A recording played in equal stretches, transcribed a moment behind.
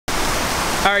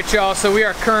All right, y'all, so we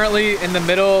are currently in the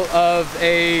middle of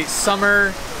a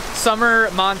summer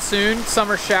monsoon,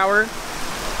 summer shower,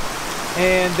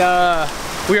 and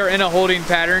we are in a holding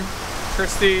pattern.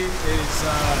 Christy is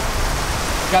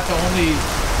got the only...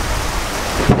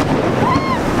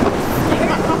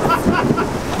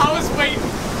 I was waiting,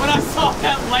 when I saw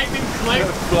that lightning click,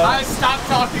 I stopped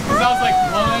talking because I was like,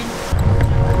 one.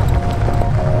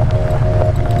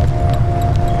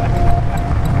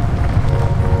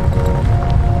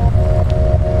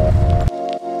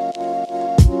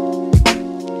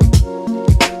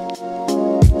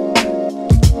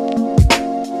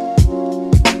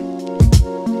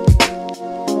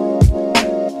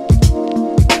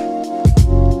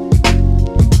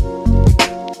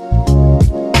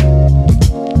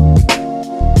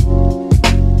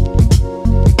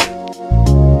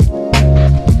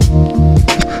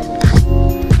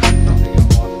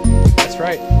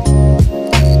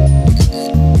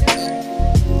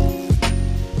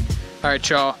 All right,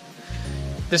 y'all,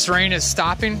 this rain is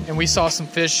stopping and we saw some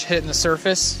fish hitting the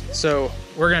surface, so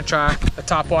we're gonna try a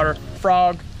topwater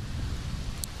frog.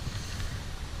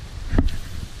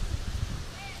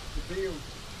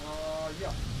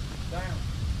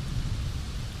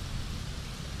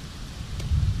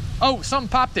 Oh, something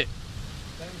popped it.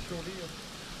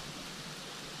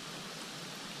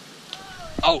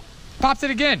 Oh, popped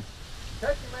it again.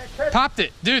 Catch him, man, catch popped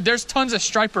it. Dude, there's tons of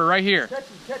striper right here.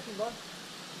 Catch him, bud.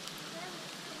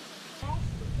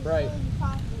 Right.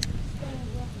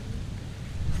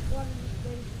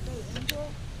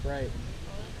 Right.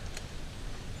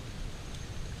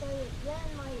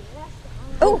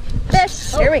 Oh,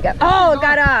 fish! Here we go. Oh, it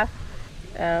got off.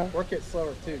 Oh. Work it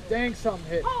slower too. Dang, something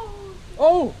hit.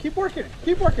 Oh, keep working it.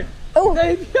 Keep working it. Oh,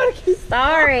 Dang, you gotta keep.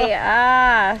 Sorry.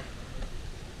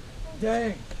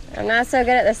 Dang. I'm not so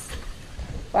good at this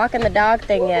walking the dog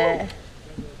thing yet.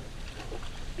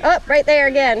 Oh, right there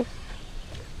again.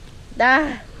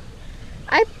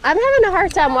 I'm having a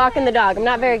hard time walking the dog. I'm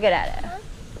not very good at it.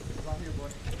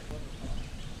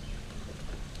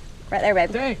 Right there,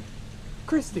 babe. Dang.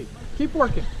 Christy, keep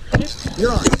working.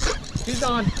 You're on. He's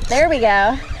on. There we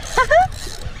go.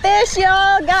 Fish,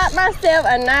 y'all. Got myself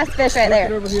a nice fish right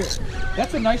there. Over here.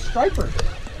 That's a nice striper.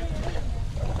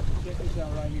 Check this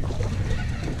out right here.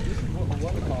 This is what the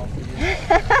water calls for you.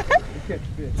 Catch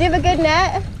fish. Do you have a good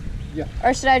net? Yeah.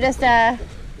 Or should I just There's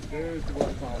the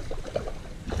water calls.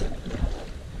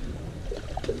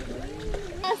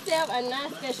 a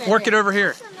nice fish right Work there. it over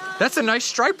here. That's a nice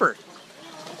striper. Do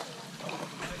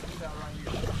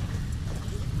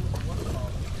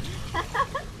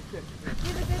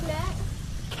you have a good net?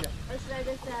 Yeah. Or should I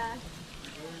just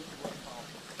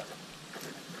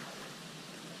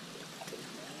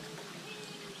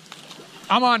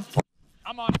I'm on.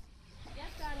 I'm on. Yes,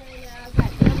 on right now. I've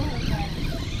got double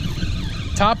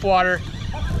hook. Top water.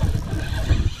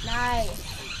 Nice.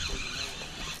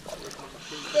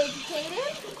 Thank you,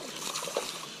 Caden.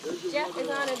 Jeff is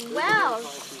on as well.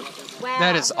 Wow.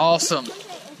 That is awesome.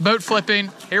 Boat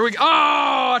flipping. Here we go.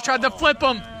 Oh, I tried to flip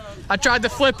him. I tried to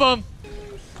flip him.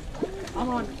 I'm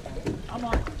on. I'm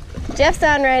on. Jeff's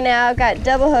on right now. I've got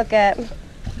double hook up.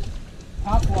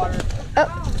 Top water.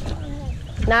 Oh.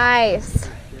 Nice.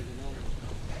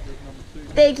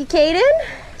 Thank you, Caden.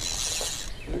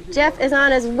 Jeff is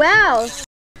on as well.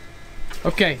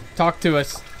 Okay, talk to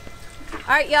us.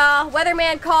 All right, y'all.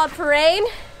 Weatherman called for rain,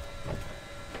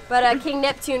 but King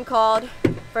Neptune called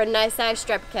for a nice size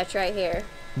striper catch right here.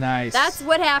 Nice. That's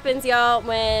what happens, y'all,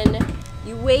 when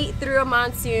you wait through a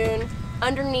monsoon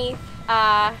underneath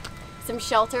some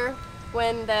shelter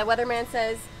when the weatherman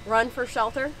says run for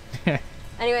shelter.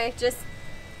 Anyway, just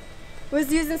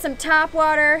was using some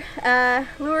topwater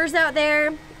lures out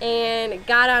there and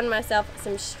got on myself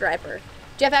some striper.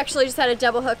 Jeff actually just had a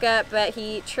double hook up, but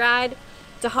he tried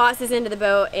to hoss his into the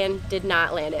boat and did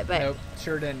not land it. But nope,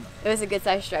 sure didn't. It was a good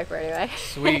size striper anyway.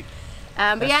 Sweet.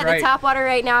 But yeah, right. the topwater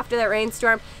right now after that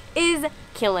rainstorm is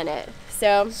killing it.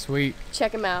 So sweet.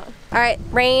 Check them out. All right,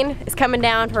 rain is coming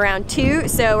down for round 2,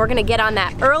 so we're gonna get on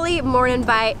that early morning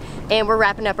bite, and we're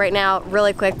wrapping up right now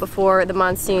really quick before the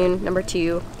monsoon number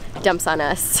 2 dumps on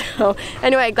us. So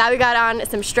anyway, glad we got on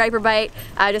some striper bite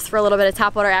just for a little bit of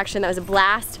topwater action. That was a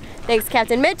blast. Thanks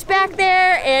Captain Mitch back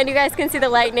there, and you guys can see the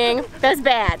lightning. That's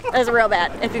bad. That's real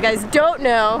bad. If you guys don't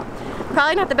know,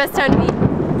 probably not the best time to be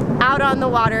out on the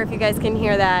water. If you guys can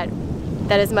hear that,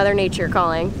 that is Mother Nature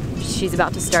calling. She's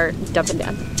about to start dumping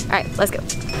down. All right, let's go.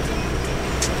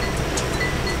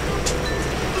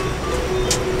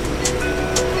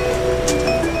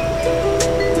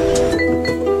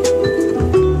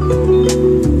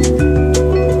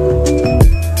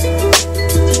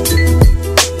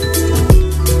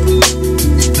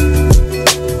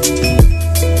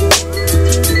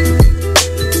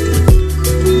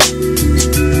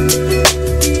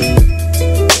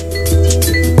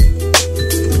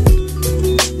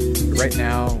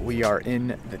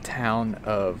 town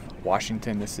of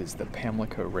Washington. This is the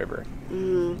Pamlico River.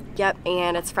 Yep,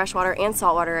 and it's freshwater and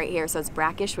saltwater right here, so it's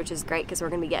brackish, which is great because we're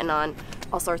going to be getting on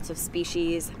all sorts of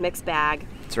species, mixed bag.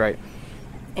 That's right.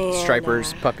 And,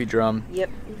 Stripers, puppy drum.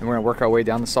 Yep. And we're going to work our way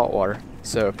down the saltwater.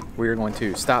 So we are going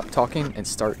to stop talking and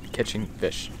start catching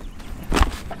fish.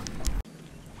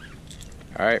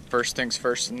 All right, first things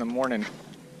first in the morning,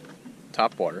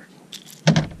 topwater.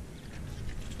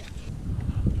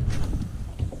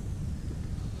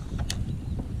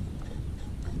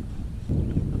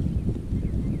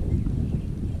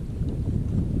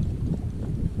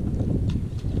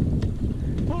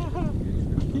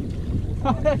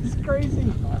 That's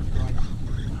crazy.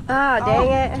 Ah,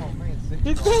 dang it.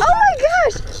 Oh my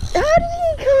gosh! How did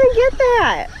he come and get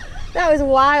that? That was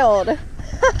wild.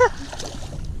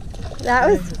 That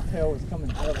was... His tail was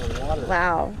coming out of the water.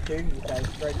 Wow. Caden got a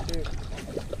strike too.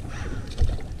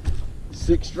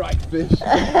 6 strike fish.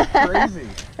 Crazy.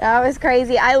 That was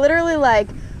crazy. I literally like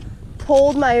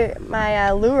pulled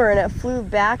my lure and it flew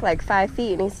back like 5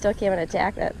 feet and he still came and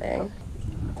attacked that thing.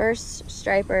 First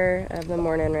striper of the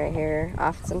morning right here,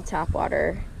 off some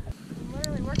topwater. I'm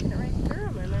literally working it right through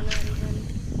them and they're not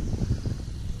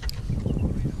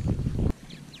even...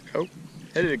 Oh,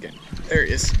 hit it again. There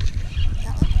he is.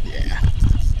 Yeah.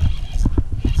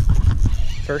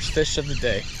 First fish of the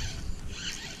day.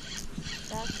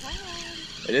 About time.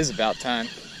 It is about time.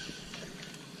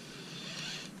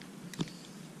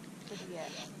 What did you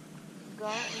get?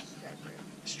 Gar and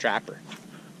striper. Strapper.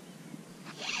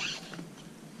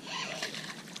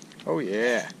 Oh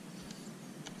yeah.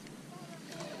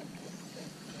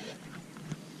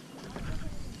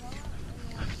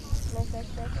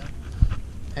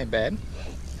 Ain't bad.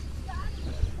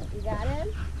 You got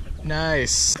him?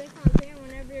 Nice.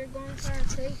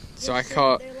 So I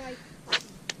caught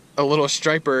a little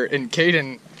striper and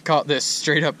Caden caught this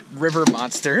straight up river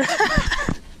monster.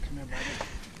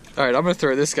 Alright, I'm gonna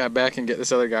throw this guy back and get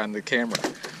this other guy on the camera.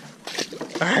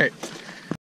 Alright.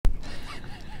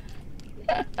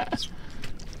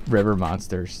 River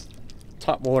monsters.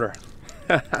 Top water.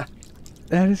 That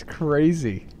is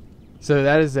crazy. So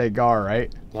that is a gar,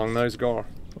 right? Long nose gar.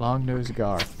 Long nose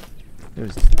gar. It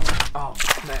was... Oh,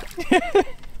 man.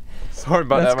 Sorry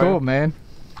about That's that, man. cool, man.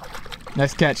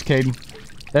 Nice catch, Caden.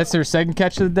 That's their second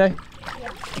catch of the day? Yeah.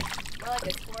 More like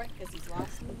his fourth because he's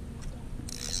lost me.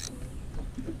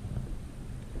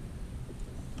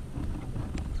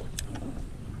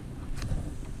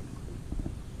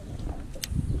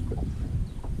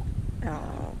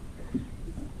 Oh.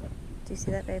 Do you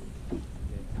see that, babe?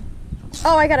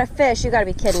 Oh, I got a fish. You gotta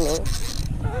be kidding me.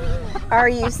 Are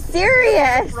you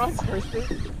serious?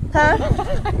 Huh?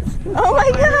 Oh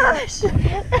my gosh!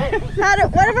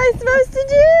 What am I supposed to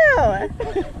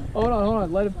do? Hold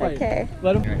on, let him fight. Okay.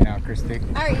 Let him. Right now, Christy.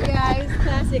 Alright, you guys,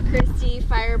 classic Christy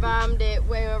firebombed it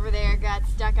way over there, got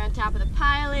stuck on top of the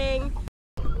piling.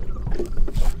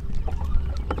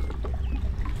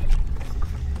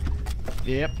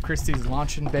 Yep, Christy's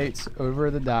launching baits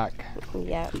over the dock.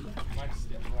 Yep.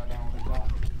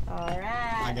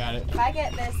 Alright. I got it. If I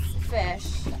get this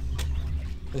fish,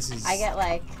 This is. I get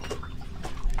like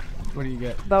What do you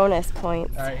get? bonus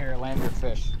points. All right, here, land your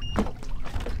fish.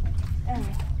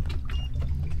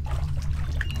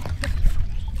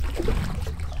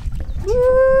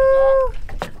 Woo!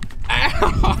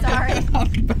 Ow! Sorry.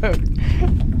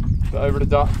 Over the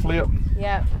dock flip.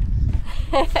 Yep.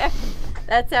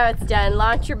 That's how it's done.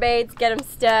 Launch your baits, get them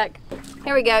stuck.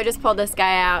 Here we go, just pulled this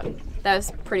guy out. That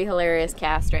was a pretty hilarious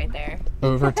cast right there.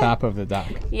 Over top of the dock.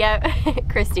 Yep,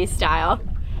 Christy style.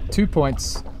 2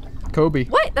 points. Kobe.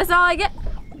 What? That's all I get?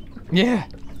 Yeah.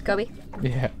 Kobe?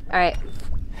 Yeah. All right.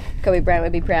 Kobe Bryant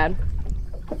would be proud.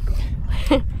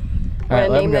 I'm right, gonna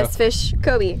let name him go. this fish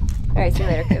Kobe. All right, see you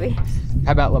later, Kobe.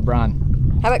 How about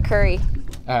LeBron? How about Curry?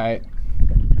 All right.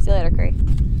 See you later, Curry.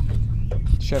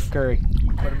 Chef Curry.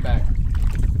 Put him back.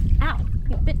 Ow,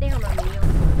 you bit down on me.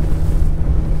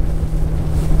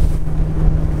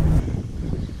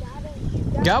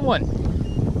 Got one.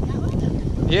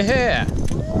 Yeah.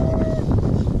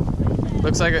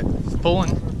 Looks like it's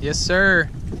pulling. Yes, sir.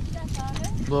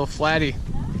 A little flatty.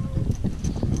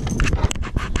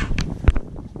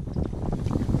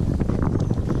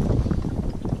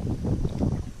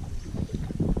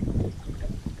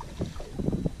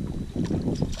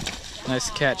 Nice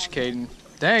catch, Caden.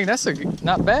 Dang, that's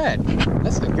not bad.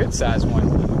 That's a good size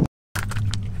one.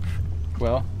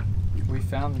 Well, we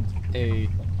found a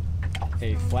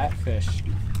flatfish.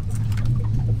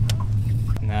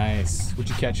 Nice. What'd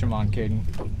you catch him on, Caden?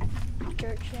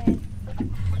 Jerkshad.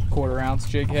 1/4 ounce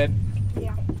jig head?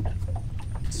 Yeah.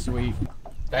 Sweet.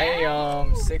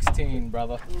 Bam! 16,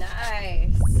 brother.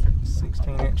 Nice.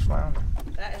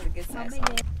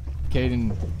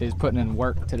 Caden is putting in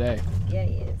work today. Yeah,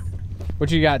 he is.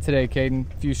 What you got today, Caden?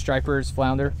 A few stripers,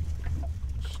 flounder?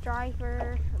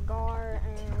 Striper, gar,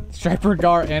 and... Striper,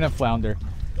 gar, and a flounder.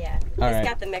 Yeah, he's right.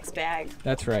 got the mixed bag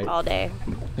That's right. all day.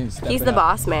 He's the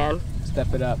boss man.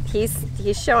 Step it up.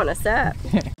 He's showing us up.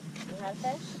 You had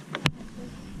fish?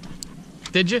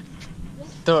 Did you?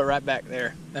 Throw it right back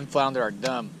there. Them flounder are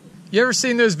dumb. You ever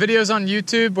seen those videos on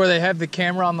YouTube where they have the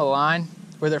camera on the line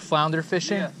where they're flounder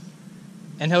fishing? Yeah.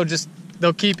 And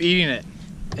they'll keep eating it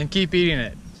and keep eating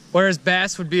it. Whereas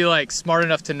bass would be like smart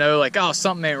enough to know like, oh,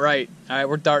 something ain't right. All right,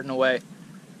 we're darting away. And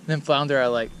then flounder are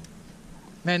like,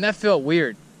 man, that felt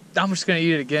weird. I'm just gonna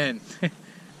eat it again.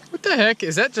 What the heck?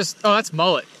 Is that just, oh, that's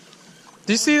mullet.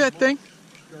 Do you see that thing?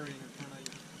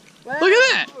 Look at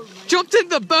that! Jumped in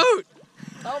the boat!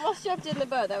 Almost jumped in the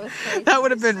boat. That was crazy. That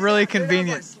would have been really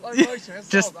convenient.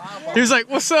 Just, he was like,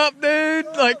 what's up, dude?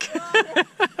 Like. 30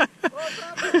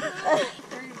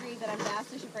 degrees that I'm bass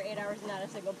fishing for 8 hours and not a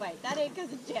single bite. That ain't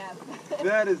because of Jeff.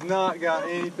 That has not got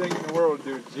anything in the world to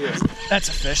do with Jeff. That's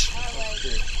a fish.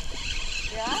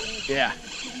 Yeah? Yeah.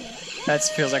 That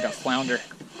feels like a flounder.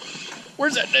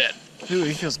 Where's that net? Ooh,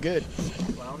 he feels good.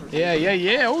 Yeah, yeah,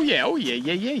 yeah. Oh, yeah, oh, yeah,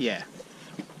 yeah, yeah, yeah.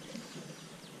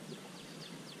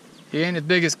 He ain't as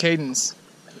big as Caden's.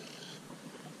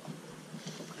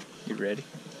 You ready?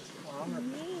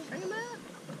 Bring him up.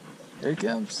 Here he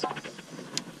comes. Only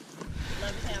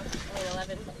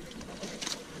 11.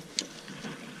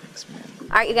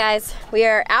 All right, you guys, we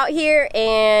are out here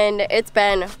and it's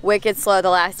been wicked slow the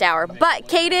last hour, but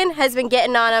Caden has been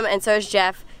getting on him and so is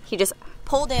Jeff. He just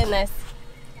pulled in this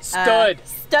stud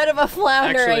of a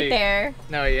flounder. Actually, right there.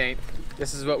 No, he ain't.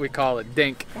 This is what we call a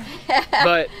dink.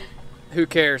 But who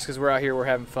cares, because we're out here, we're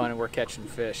having fun and we're catching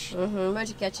fish. What'd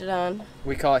you catch it on?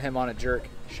 We caught him on a jerk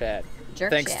shad.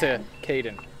 Thanks to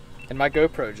Caden. And my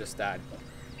GoPro just died.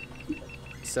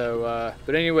 So,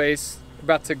 but anyways, we're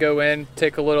about to go in,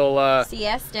 take a little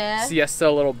siesta,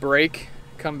 a little break,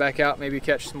 come back out, maybe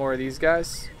catch some more of these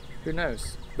guys. Who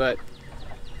knows? But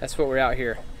that's what we're out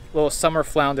here. A little summer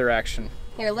flounder action.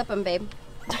 Here, lip him, babe.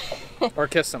 Or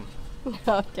kiss him. No,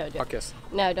 don't do it. I'll kiss him.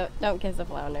 No, don't kiss a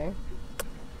flounder.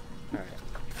 All right.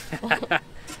 All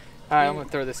right, I'm gonna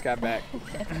throw this guy back.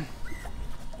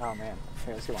 Oh man,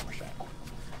 here, let's get one more shot.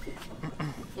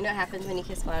 You know what happens when you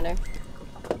kiss flounder?